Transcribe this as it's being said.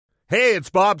Hey, it's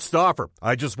Bob Stauffer.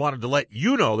 I just wanted to let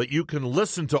you know that you can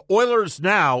listen to Oilers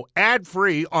Now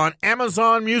ad-free on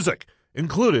Amazon Music,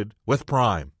 included with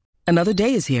Prime. Another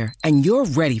day is here, and you're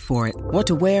ready for it. What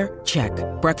to wear? Check.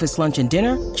 Breakfast, lunch, and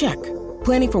dinner? Check.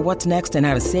 Planning for what's next and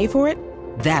how to save for it?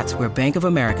 That's where Bank of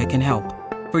America can help.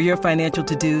 For your financial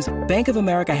to-dos, Bank of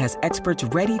America has experts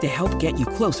ready to help get you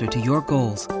closer to your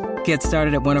goals. Get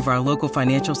started at one of our local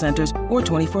financial centers or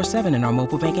 24/7 in our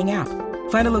mobile banking app.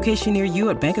 Find a location near you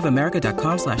at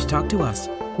bankofamerica.com/talktous.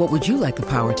 What would you like the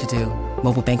power to do?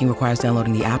 Mobile banking requires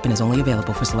downloading the app and is only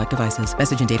available for select devices.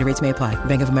 Message and data rates may apply.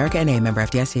 Bank of America N.A., member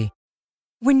FDIC.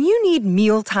 When you need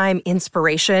mealtime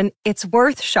inspiration, it's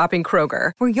worth shopping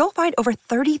Kroger, where you'll find over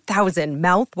 30,000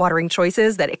 mouth-watering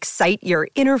choices that excite your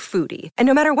inner foodie. And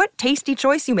no matter what tasty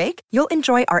choice you make, you'll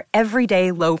enjoy our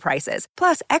everyday low prices,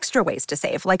 plus extra ways to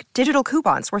save, like digital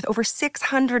coupons worth over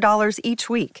 $600 each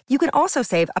week. You can also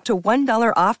save up to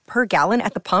 $1 off per gallon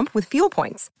at the pump with fuel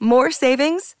points. More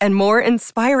savings and more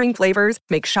inspiring flavors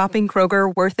make shopping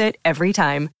Kroger worth it every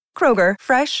time. Kroger,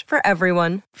 fresh for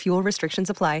everyone. Fuel restrictions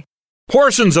apply.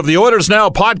 Portions of the Oilers Now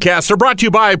podcast are brought to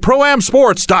you by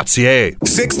ProAmSports.ca.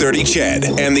 6:30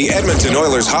 Ched and the Edmonton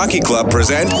Oilers Hockey Club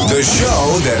present the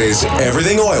show that is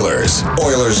everything Oilers.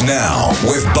 Oilers Now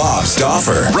with Bob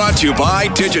Stauffer. Brought to you by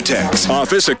Digitex.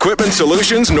 Office Equipment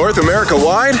Solutions North America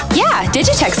wide? Yeah,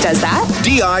 Digitex does that.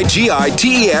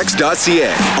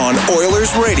 digitex.ca on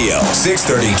Oilers Radio.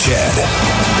 6:30 Ched.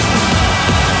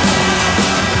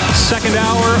 Second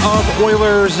hour of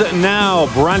Oilers Now.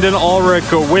 Brendan Ulrich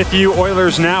with you.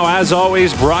 Oilers Now, as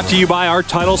always, brought to you by our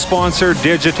title sponsor,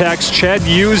 Digitex. Ched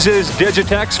uses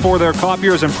Digitex for their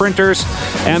copiers and printers,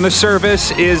 and the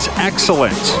service is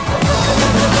excellent.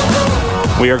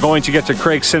 We are going to get to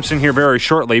Craig Simpson here very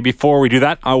shortly. Before we do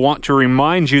that, I want to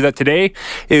remind you that today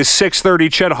is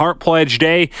 6:30 Ched Heart Pledge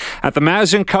Day at the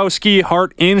Mazankowski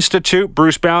Heart Institute.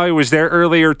 Bruce Bowie was there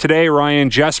earlier today,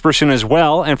 Ryan Jesperson as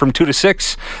well. And from 2 to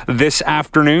 6 this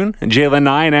afternoon, Jalen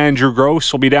Nye and Andrew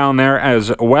Gross will be down there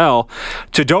as well.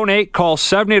 To donate, call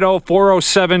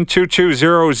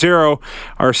 780-407-2200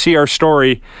 or see our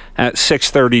story at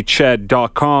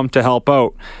 630ched.com to help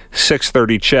out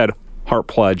 630 Ched Heart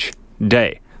Pledge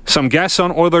Day. Some guests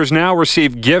on Oilers Now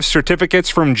receive gift certificates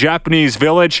from Japanese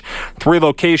Village, 3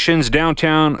 locations,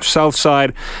 downtown, south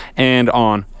side, and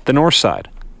on the north side.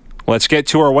 Let's get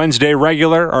to our Wednesday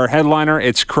regular, our headliner.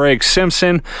 It's Craig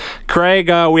Simpson.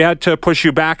 Craig, we had to push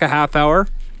you back a half hour,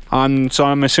 so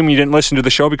I'm assuming you didn't listen to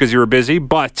the show because you were busy,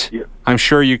 but yeah. I'm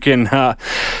sure you can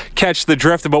catch the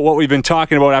drift about what we've been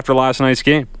talking about after last night's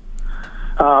game.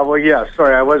 Well, yeah,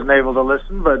 sorry, I wasn't able to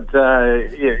listen, but,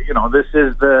 this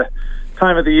is the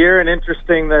time of the year, and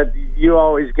interesting that you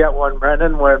always get one,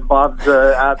 Brendan, when Bob's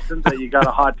absent, that you got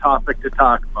a hot topic to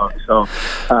talk about. So,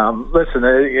 listen,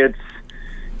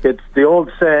 it's the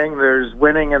old saying, there's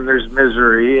winning and there's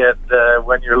misery, and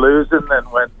when you're losing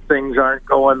and when things aren't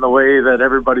going the way that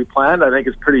everybody planned, I think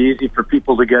it's pretty easy for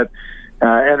people to get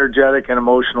energetic and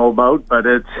emotional about, but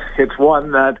it's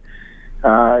one that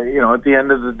at the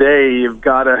end of the day, you've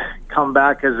got to come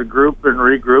back as a group and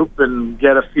regroup and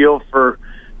get a feel for,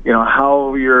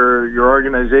 how your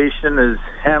organization is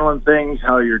handling things,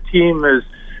 how your team is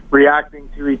reacting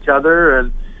to each other.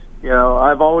 And,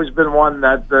 I've always been one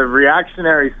that the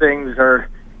reactionary things are,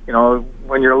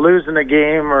 when you're losing a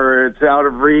game or it's out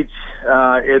of reach,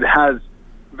 it has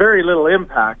very little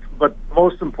impact. But the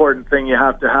most important thing you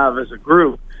have to have as a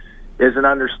group is an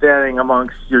understanding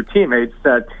amongst your teammates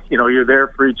that, you're there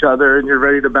for each other and you're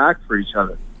ready to back for each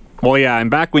other. Well, yeah, and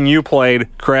back when you played,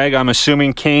 Craig, I'm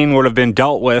assuming Kane would have been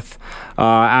dealt with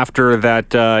after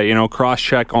that,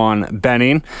 cross-check on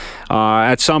Benning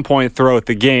at some point throughout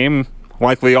the game,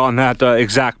 likely on that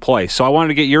exact play. So I wanted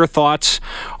to get your thoughts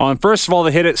on, first of all, the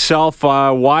hit itself.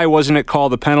 Why wasn't it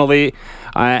called a penalty?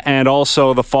 And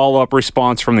also the follow-up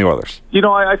response from the Oilers.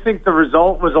 I think the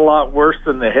result was a lot worse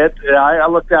than the hit. I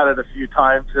looked at it a few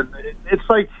times, and it's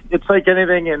like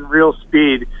anything in real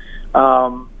speed.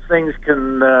 Things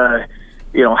can,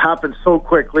 happen so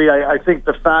quickly. I think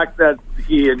the fact that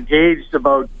he engaged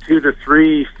about 2 to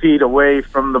 3 feet away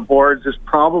from the boards is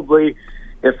probably,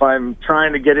 if I'm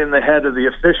trying to get in the head of the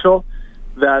official,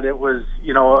 that it was,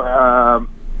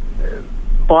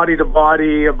 body to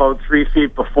body about 3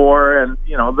 feet before, and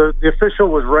the official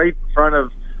was right in front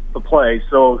of the play,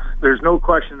 so there's no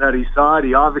question that he saw it.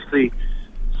 He obviously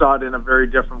saw it in a very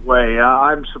different way.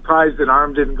 I'm surprised that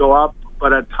arm didn't go up,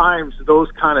 but at times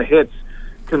those kind of hits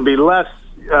can be less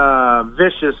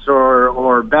vicious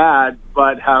or bad,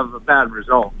 but have a bad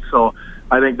result. So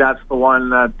I think that's the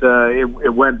one that it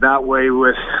went that way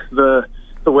with the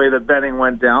way that Benning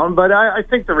went down. But I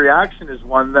think the reaction is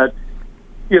one that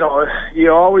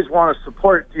you always want to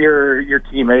support your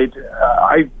teammate.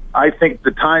 I think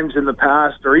the times in the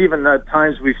past, or even the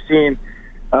times we've seen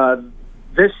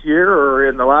this year or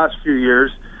in the last few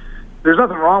years, there's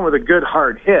nothing wrong with a good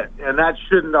hard hit, and that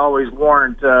shouldn't always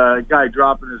warrant a guy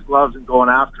dropping his gloves and going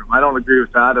after him. I don't agree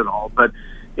with that at all. But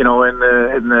in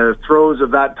the throes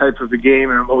of that type of a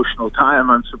game and emotional time,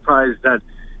 I'm surprised that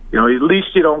at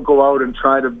least you don't go out and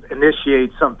try to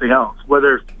initiate something else.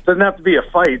 Whether it doesn't have to be a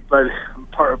fight, but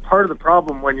part of the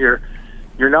problem when you're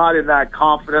not in that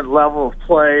confident level of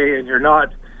play and you're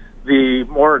not the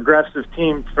more aggressive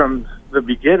team from the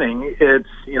beginning, it's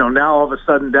now all of a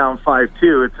sudden down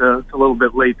 5-2. It's a little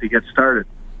bit late to get started.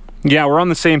 Yeah, we're on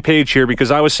the same page here,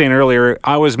 because I was saying earlier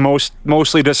I was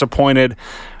mostly disappointed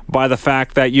by the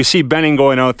fact that you see Benning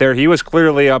going out there. He was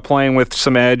clearly playing with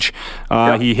some edge.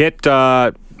 He hit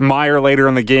Meyer later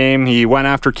in the game. He went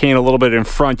after Kane a little bit in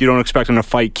front. You don't expect him to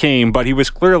fight Kane, but he was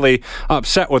clearly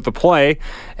upset with the play.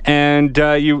 And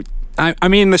I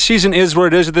mean, the season is what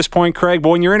it is at this point, Craig, but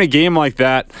when you're in a game like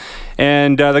that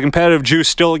and the competitive juice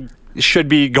still should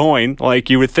be going, like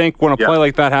you would think when a play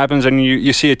like that happens and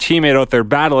you see a teammate out there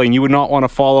battling, you would not want to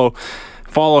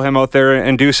follow him out there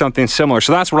and do something similar.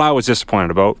 So that's what I was disappointed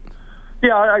about.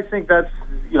 Yeah, I think that's,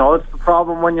 it's the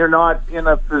problem when you're not in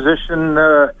a position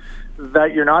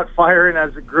that you're not firing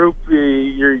as a group.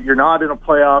 You're not in a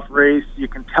playoff race. You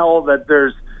can tell that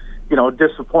there's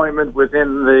disappointment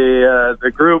within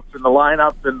the group and the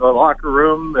lineup and the locker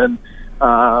room, and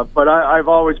but I've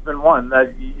always been one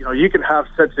that you can have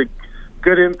such a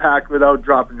good impact without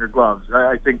dropping your gloves.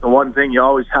 I think the one thing you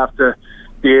always have to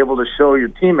be able to show your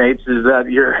teammates is that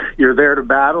you're there to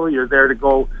battle, you're there to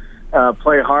go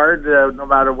play hard no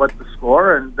matter what the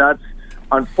score, and that's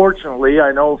unfortunately,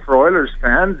 I know for Oilers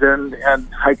fans, and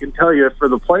I can tell you for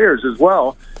the players as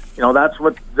well, that's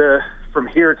what from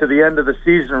here to the end of the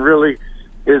season really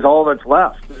is all that's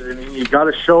left. I mean, you got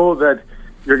to show that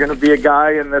you're going to be a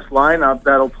guy in this lineup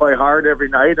that'll play hard every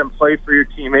night and play for your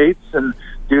teammates and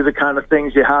do the kind of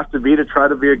things you have to be to try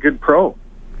to be a good pro.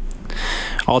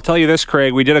 I'll tell you this,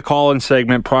 Craig. We did a call-in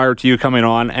segment prior to you coming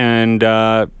on, and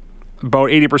about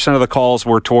 80% of the calls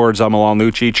were towards Milan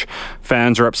Lucic.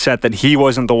 Fans are upset that he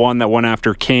wasn't the one that went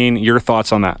after Kane. Your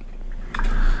thoughts on that?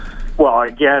 Well,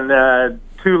 again,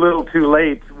 too little too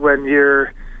late when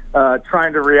you're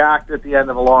trying to react at the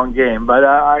end of a long game. But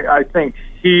I think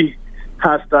he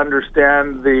has to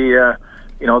understand the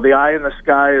eye in the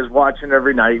sky is watching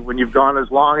every night. When you've gone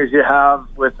as long as you have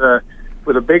with a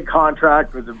big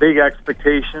contract, with a big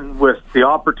expectation, with the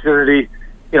opportunity,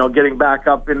 getting back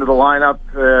up into the lineup,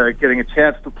 getting a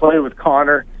chance to play with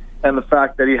Connor, and the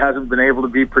fact that he hasn't been able to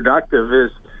be productive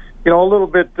is, a little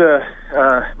bit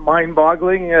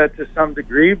mind-boggling to some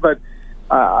degree. But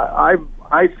I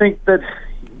think that,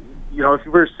 if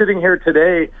we're sitting here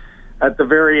today at the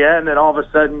very end and all of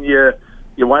a sudden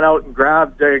you went out and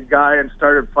grabbed a guy and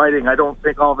started fighting, I don't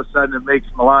think all of a sudden it makes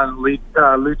Milan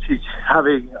Lucic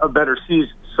having a better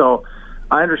season. So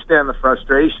I understand the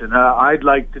frustration. I'd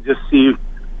like to just see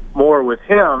more with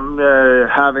him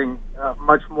having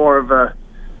much more of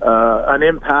an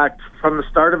impact from the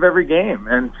start of every game.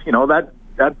 And,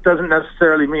 that doesn't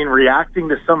necessarily mean reacting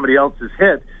to somebody else's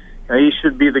hit. He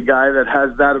should be the guy that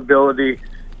has that ability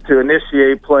to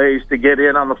initiate plays, to get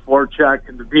in on the forecheck,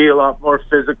 and to be a lot more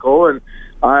physical. And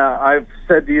I've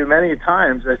said to you many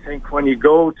times, I think when you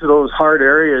go to those hard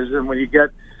areas and when you get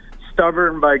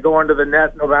stubborn by going to the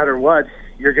net no matter what,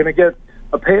 you're going to get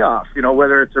a payoff,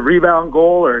 whether it's a rebound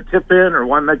goal or a tip-in or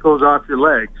one that goes off your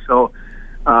leg. So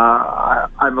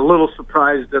I'm a little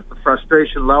surprised at the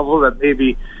frustration level that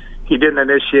maybe he didn't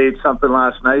initiate something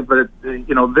last night, but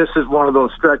this is one of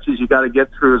those stretches you got to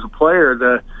get through as a player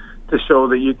to show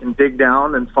that you can dig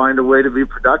down and find a way to be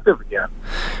productive again.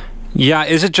 Yeah,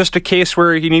 is it just a case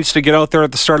where he needs to get out there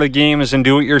at the start of the games and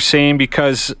do what you're saying?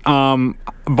 Because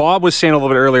Bob was saying a little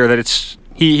bit earlier that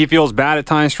he feels bad at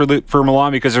times for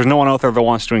Milan because there's no one out there that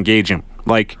wants to engage him.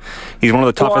 Like, he's one of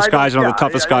the toughest guys, one of the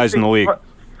toughest guys in the league.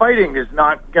 Fighting is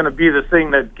not going to be the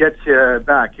thing that gets you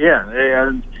back in,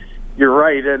 and you're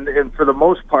right. And for the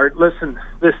most part, listen,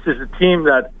 this is a team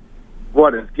that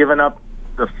has given up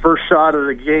the first shot of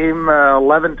the game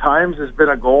 11 times has been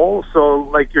a goal.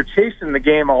 So, you're chasing the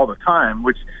game all the time,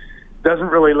 which doesn't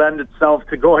really lend itself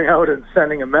to going out and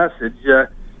sending a message.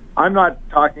 I'm not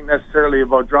talking necessarily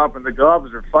about dropping the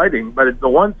gloves or fighting, but the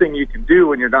one thing you can do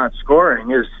when you're not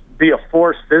scoring is be a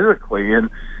force physically. And,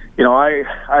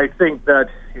 I think that,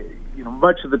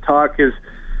 much of the talk is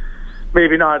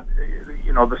maybe not,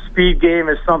 the speed game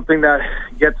is something that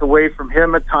gets away from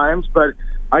him at times, but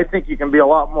I think you can be a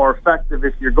lot more effective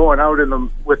if you're going out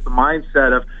with the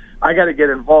mindset of I got to get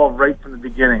involved right from the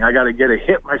beginning. I got to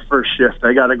hit my first shift.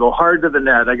 I got to go hard to the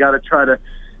net. I got to try to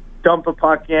dump a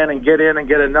puck in and get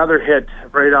another hit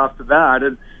right off the bat.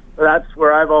 And that's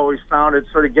where I've always found it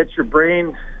sort of gets your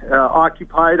brain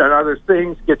occupied on other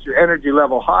things, gets your energy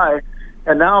level high,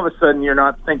 and now all of a sudden you're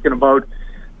not thinking about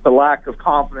the lack of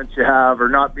confidence you have or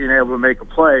not being able to make a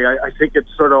play. I think it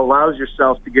sort of allows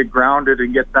yourself to get grounded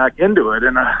and get back into it.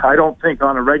 And I don't think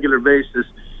on a regular basis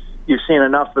you've seen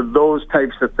enough of those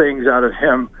types of things out of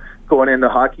him going into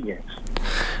hockey games.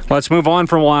 Let's move on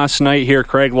from last night here,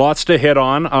 Craig. Lots to hit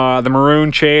on. The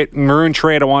Maroon trade,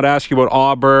 I want to ask you about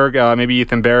Auberg, maybe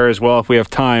Ethan Bear as well if we have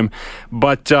time.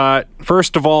 But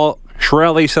first of all,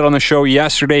 Chiarelli said on the show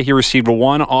yesterday he received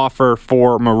one offer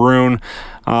for Maroon,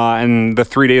 and the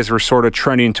 3 days were sort of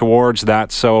trending towards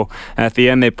that. So at the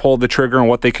end, they pulled the trigger on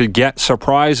what they could get.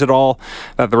 Surprised at all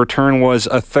that the return was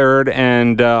a third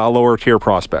and a lower tier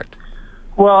prospect?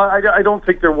 Well, I don't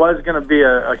think there was going to be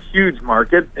a huge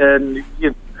market. And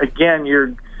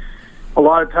a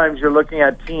lot of times you're looking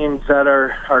at teams that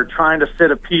are trying to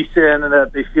fit a piece in and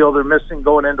that they feel they're missing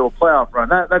going into a playoff run.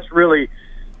 That's really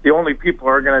the only people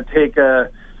who are going to take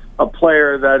a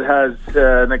player that has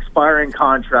an expiring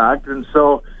contract. And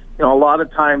so, a lot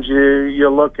of times you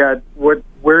look at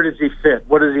where does he fit?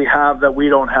 What does he have that we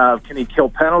don't have? Can he kill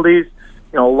penalties?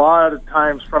 A lot of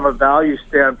times from a value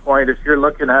standpoint, if you're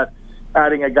looking at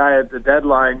adding a guy at the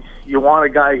deadline, you want a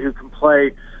guy who can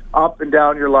play up and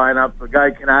down your lineup. A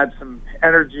guy can add some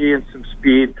energy and some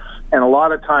speed, and a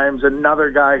lot of times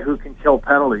another guy who can kill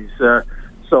penalties.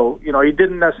 So, he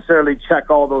didn't necessarily check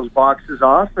all those boxes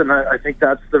off, and I think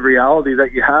that's the reality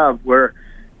that you have where,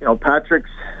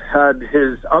 Patrick's had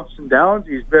his ups and downs.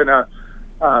 He's been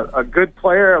a good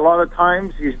player a lot of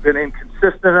times. He's been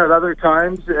inconsistent at other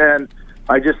times, and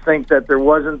I just think that there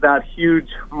wasn't that huge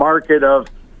market of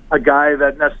a guy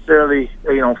that necessarily,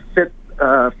 fit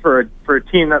for a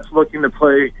team that's looking to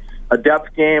play a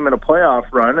depth game and a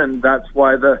playoff run, and that's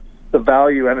why the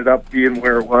value ended up being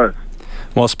where it was.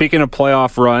 Well, speaking of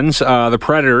playoff runs, the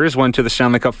Predators went to the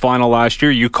Stanley Cup final last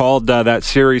year. You called that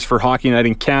series for Hockey Night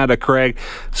in Canada, Craig,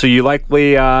 so you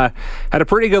likely had a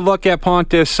pretty good look at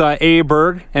Pontus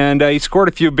Aberg, and he scored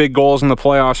a few big goals in the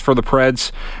playoffs for the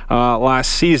Preds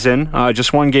last season.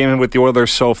 Just one game with the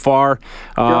Oilers so far.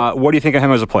 What do you think of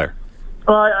him as a player?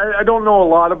 I don't know a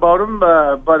lot about him,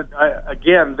 but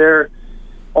they're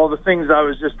all the things I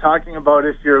was just talking about.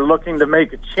 If you're looking to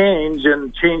make a change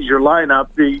and change your lineup,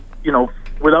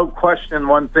 without question,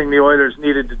 one thing the Oilers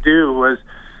needed to do was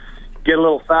get a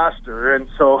little faster. And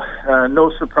so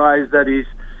no surprise that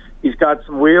he's got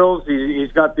some wheels.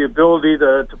 He's got the ability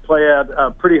to play at a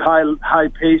pretty high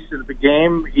pace in the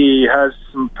game. He has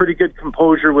some pretty good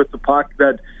composure with the puck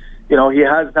that, he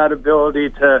has that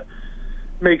ability to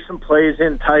make some plays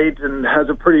in tight and has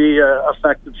a pretty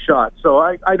effective shot. So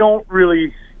I don't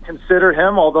really consider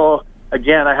him, although,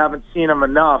 again, I haven't seen him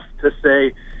enough to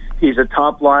say he's a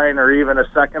top line or even a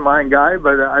second line guy,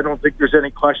 but I don't think there's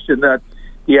any question that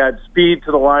he adds speed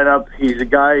to the lineup. He's a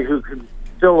guy who can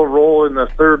fill a role in the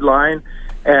third line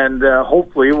and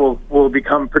hopefully will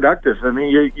become productive. I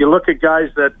mean, you look at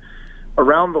guys that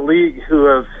around the league who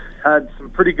have had some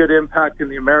pretty good impact in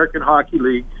the American Hockey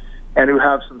League and who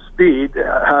have some speed,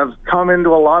 have come into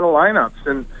a lot of lineups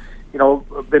and,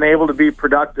 been able to be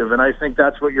productive. And I think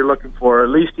that's what you're looking for. At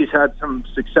least he's had some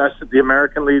success at the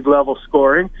American League level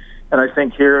scoring. And I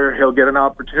think here he'll get an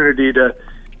opportunity to,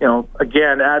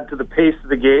 again, add to the pace of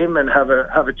the game and have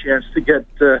a chance to get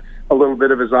a little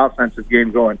bit of his offensive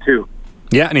game going too.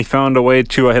 Yeah, and he found a way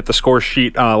to hit the score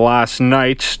sheet last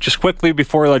night. Just quickly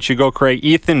before I let you go, Craig,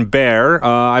 Ethan Bear,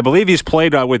 I believe he's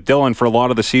played with Dylan for a lot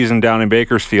of the season down in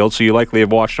Bakersfield, so you likely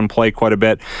have watched him play quite a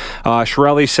bit.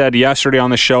 Chiarelli said yesterday on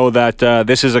the show that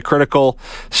this is a critical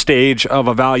stage of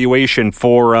evaluation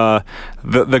for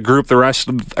the group. The rest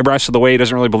of the way, he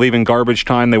doesn't really believe in garbage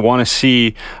time. They want to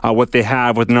see what they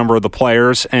have with a number of the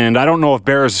players, and I don't know if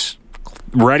Bear's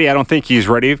ready. I don't think he's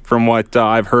ready from what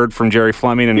I've heard from Jerry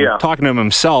Fleming and talking to him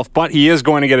himself, but he is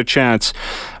going to get a chance.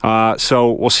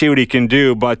 So we'll see what he can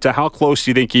do. But how close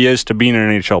do you think he is to being an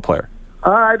NHL player?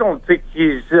 I don't think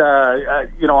he's,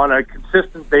 on a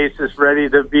consistent basis ready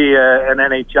to be an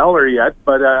NHLer yet.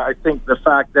 But I think the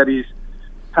fact that he's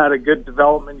had a good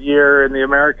development year in the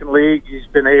American League, he's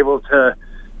been able to,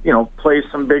 play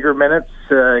some bigger minutes.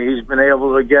 He's been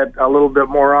able to get a little bit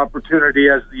more opportunity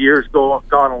as the years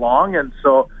gone along. And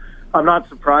so I'm not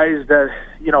surprised that,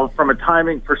 from a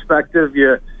timing perspective,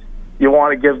 you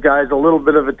want to give guys a little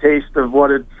bit of a taste of what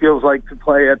it feels like to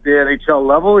play at the NHL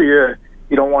level. You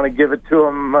don't want to give it to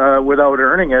them without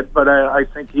earning it. But I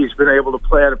think he's been able to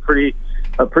play at a pretty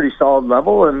a pretty solid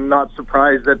level, and not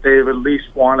surprised that they would at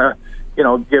least want to,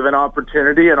 give an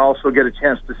opportunity and also get a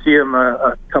chance to see him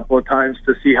a couple of times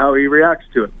to see how he reacts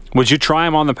to it. Would you try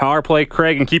him on the power play,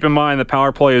 Craig? And keep in mind the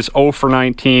power play is 0 for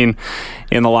 19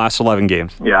 in the last 11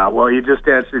 games. Yeah, well, you just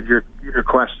answered your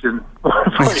question.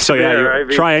 So, yeah,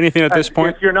 try anything at this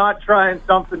point? If you're not trying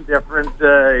something different,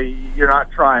 you're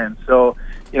not trying. So,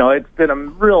 it's been a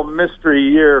real mystery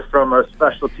year from a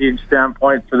special team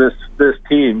standpoint for this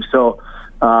team. So,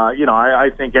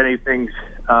 I think anything's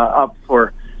up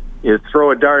for throw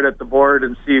a dart at the board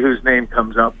and see whose name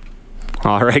comes up.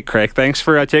 All right, Craig. Thanks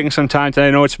for taking some time today.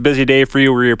 I know it's a busy day for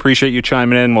you. We appreciate you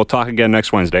chiming in. We'll talk again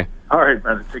next Wednesday. All right,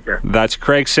 Brendan. Take care. That's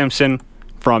Craig Simpson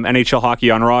from NHL Hockey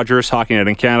on Rogers, HockeyNet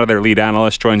in Canada. Their lead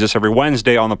analyst joins us every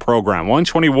Wednesday on the program.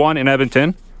 121 in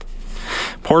Edmonton.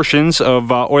 Portions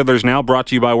of Oilers Now brought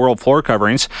to you by World Floor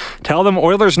Coverings. Tell them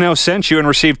Oilers Now sent you and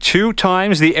receive 2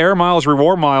 times the Air Miles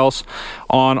reward miles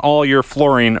on all your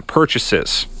flooring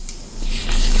purchases.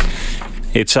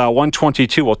 It's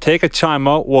 1:22. We'll take a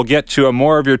timeout. We'll get to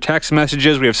more of your text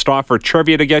messages. We have Stauffer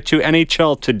trivia to get to.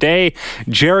 NHL Today.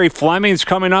 Jerry Fleming's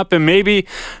coming up, and maybe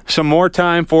some more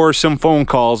time for some phone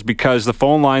calls because the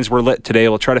phone lines were lit today.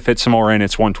 We'll try to fit some more in.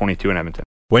 It's 1:22 in Edmonton.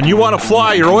 When you want to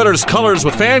fly your Oilers colors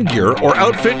with fan gear or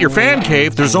outfit your fan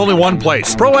cave, there's only one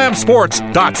place,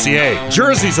 ProAmSports.ca.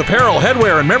 Jerseys, apparel,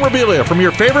 headwear, and memorabilia from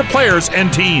your favorite players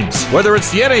and teams. Whether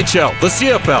it's the NHL, the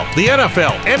CFL, the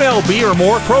NFL, MLB, or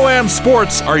more, Pro-Am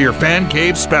Sports are your fan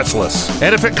cave specialists.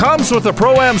 And if it comes with a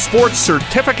Pro-Am Sports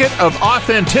Certificate of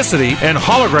Authenticity and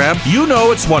hologram, you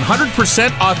know it's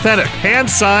 100% authentic,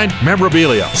 hand-signed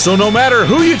memorabilia. So no matter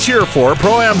who you cheer for,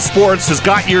 Pro-Am Sports has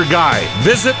got your guy.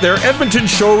 Visit their Edmonton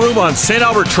showroom on St.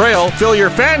 Albert Trail. Fill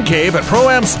your fan cave at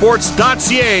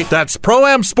ProAmSports.ca. That's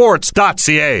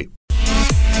ProAmSports.ca.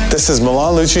 This is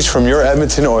Milan Lucic from your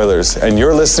Edmonton Oilers, and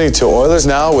you're listening to Oilers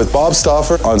Now with Bob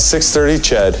Stauffer on 630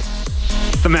 CHED.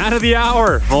 The man of the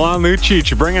hour, Milan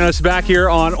Lucic, bringing us back here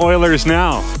on Oilers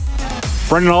Now.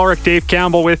 Brendan Ulrich, Dave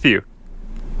Campbell with you.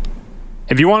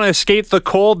 If you want to escape the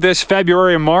cold this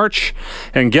February and March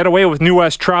and get away with New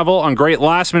West Travel on great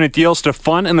last-minute deals to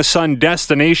fun in the sun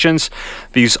destinations,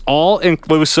 these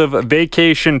all-inclusive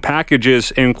vacation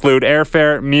packages include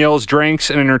airfare, meals, drinks,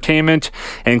 and entertainment,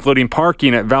 including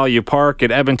parking at Value Park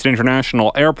at Edmonton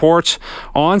International Airport.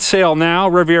 On sale now,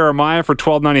 Riviera Maya for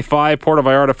 $12.95, Puerto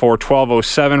Vallarta for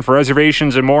 $12.07. For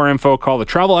reservations and more info, call the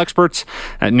travel experts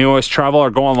at New West Travel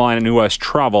or go online at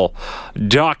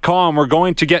newwesttravel.com. We're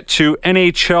going to get to NHL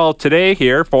Today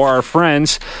here for our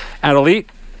friends at Elite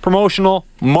Promotional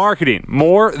Marketing.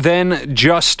 More than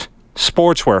just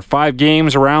sportswear. 5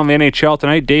 games around the NHL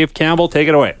tonight. Dave Campbell, take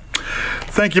it away.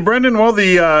 Thank you, Brendan. Well,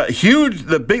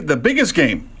 the biggest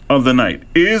game of the night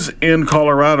is in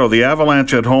Colorado. The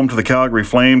Avalanche at home to the Calgary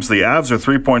Flames. The Avs are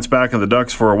 3 points back of the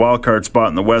Ducks for a wild card spot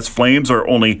in the West. Flames are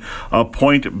only a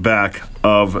point back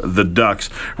of the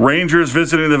Ducks. Rangers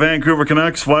visiting the Vancouver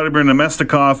Canucks. Vladimir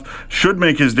Namestnikov should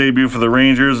make his debut for the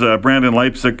Rangers. Brandon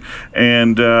Leipzig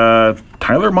and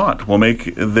Tyler Mott will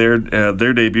make their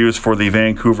debuts for the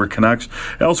Vancouver Canucks.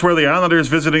 Elsewhere, the Islanders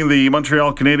visiting the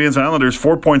Montreal Canadiens. Islanders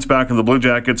 4 points back of the Blue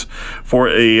Jackets for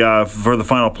the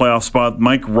final playoff spot.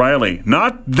 Mike Riley,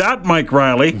 not that Mike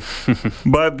Riley,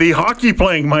 but the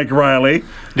hockey-playing Mike Riley.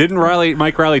 Didn't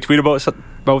Mike Riley tweet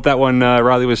about that when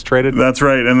Riley was traded? That's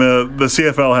right, and the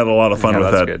CFL had a lot of fun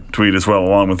with that tweet as well,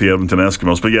 along with the Edmonton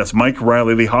Eskimos. But yes, Mike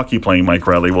Riley, the hockey-playing Mike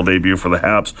Riley, will debut for the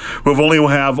Habs, who only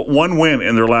have 1 win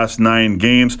in their last 9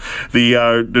 games.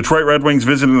 The Detroit Red Wings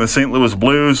visiting the St. Louis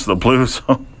Blues. The Blues,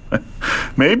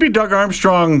 maybe Doug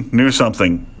Armstrong knew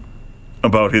something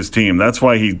about his team. That's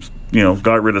why he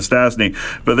got rid of Stastny.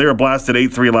 But they were blasted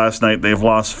 8-3 last night. They've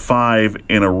lost 5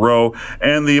 in a row.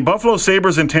 And the Buffalo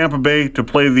Sabres in Tampa Bay to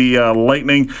play the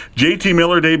Lightning. JT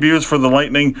Miller debuts for the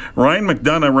Lightning. Ryan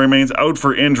McDonough remains out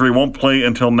for injury, won't play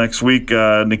until next week.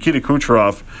 Nikita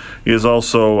Kucherov is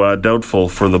also doubtful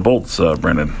for the Bolts,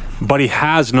 Brendan. But he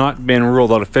has not been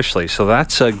ruled out officially, so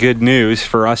that's good news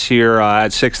for us here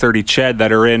at 630 CHED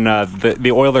that are in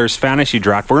the Oilers fantasy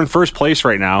draft. We're in first place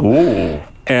right now. Ooh.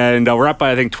 And we're up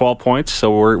by, I think, 12 points,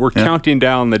 so we're counting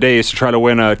down the days to try to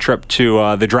win a trip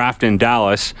to the draft in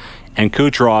Dallas. And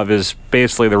Kucherov is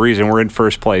basically the reason we're in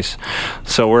first place.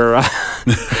 So we're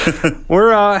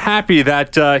happy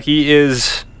that he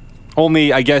is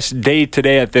only, I guess,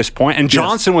 day-to-day at this point. And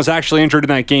Johnson was actually injured in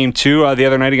that game, too, the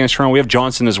other night against Toronto. We have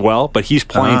Johnson as well, but he's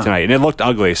playing tonight. And it looked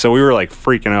ugly, so we were,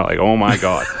 freaking out, oh, my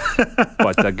God.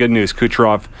 But good news,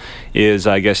 Kucherov is,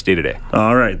 I guess, day-to-day.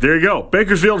 All right, there you go.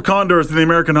 Bakersfield Condors in the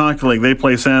American Hockey League. They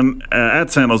play at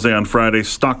San Jose on Friday,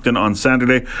 Stockton on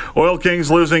Saturday. Oil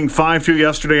Kings losing 5-2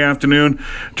 yesterday afternoon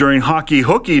during Hockey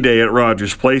Hooky Day at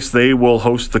Rogers Place. They will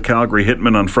host the Calgary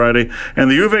Hitmen on Friday. And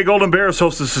the U of A Golden Bears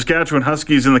host the Saskatchewan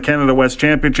Huskies in the Canada West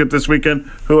Championship this weekend.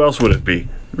 Who else would it be?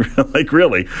 Like,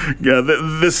 really? Yeah,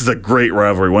 this is a great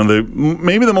rivalry. One of the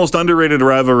maybe the most underrated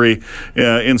rivalry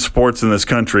in sports in this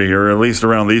country, or at least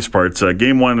around these parts.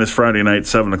 Game 1 is Friday night,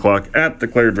 7 o'clock at the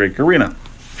Claire Drake Arena.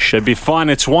 Should be fun.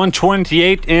 It's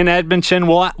 1:28 in Edmonton.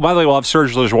 By the way, we'll have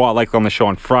Serge Lajoie likely on the show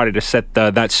on Friday to set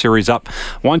that series up.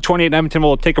 1:28 in Edmonton.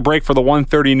 We'll take a break for the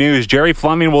 1:30 news. Jerry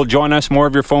Fleming will join us. More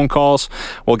of your phone calls.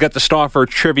 We'll get the Stauffer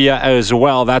trivia as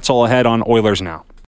well. That's all ahead on Oilers Now.